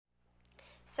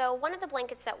So one of the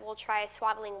blankets that we'll try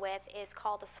swaddling with is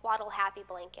called a Swaddle Happy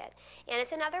blanket. And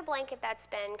it's another blanket that's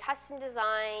been custom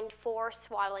designed for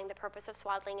swaddling, the purpose of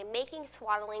swaddling, and making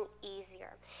swaddling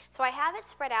easier. So I have it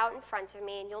spread out in front of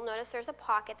me, and you'll notice there's a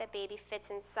pocket that baby fits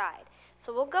inside.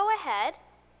 So we'll go ahead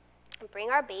and bring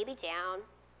our baby down.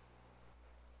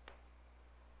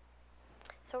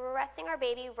 So we're resting our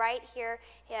baby right here.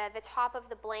 The top of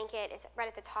the blanket is right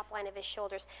at the top line of his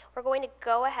shoulders. We're going to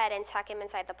go ahead and tuck him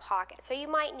inside the pocket. So you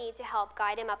might need to help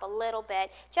guide him up a little bit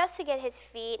just to get his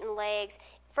feet and legs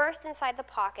first inside the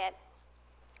pocket.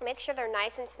 Make sure they're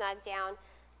nice and snug down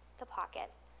the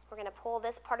pocket. We're going to pull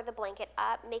this part of the blanket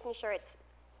up, making sure it's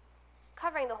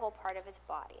covering the whole part of his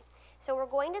body. So we're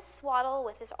going to swaddle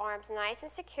with his arms nice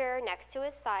and secure next to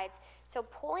his sides. So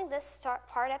pulling this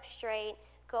part up straight,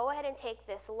 go ahead and take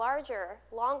this larger,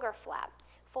 longer flap,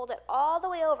 fold it all the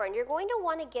way over, and you're going to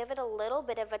want to give it a little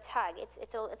bit of a tug. It's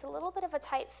a little bit of a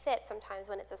tight fit sometimes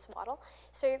when it's a swaddle.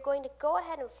 So you're going to go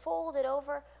ahead and fold it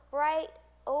over, right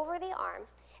over the arm.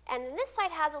 And then this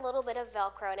side has a little bit of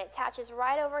Velcro, and it attaches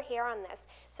right over here on this.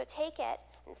 So take it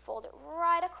and fold it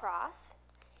right across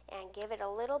and give it a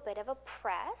little bit of a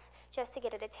press just to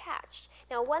get it attached.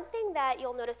 Now, one thing that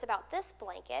you'll notice about this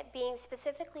blanket, being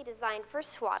specifically designed for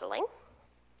swaddling,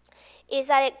 is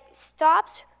that it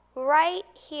stops right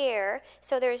here,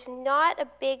 so there's not a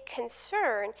big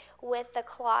concern with the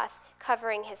cloth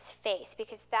covering his face,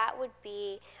 because that would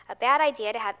be a bad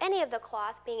idea to have any of the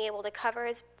cloth being able to cover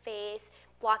his face,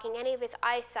 blocking any of his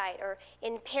eyesight or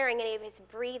impairing any of his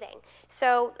breathing.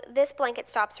 So this blanket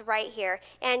stops right here,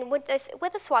 and with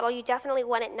the swaddle, you definitely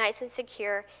want it nice and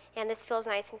secure, and this feels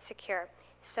nice and secure.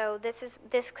 So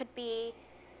this could be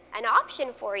an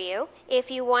option for you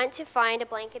if you want to find a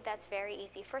blanket that's very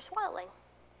easy for swaddling.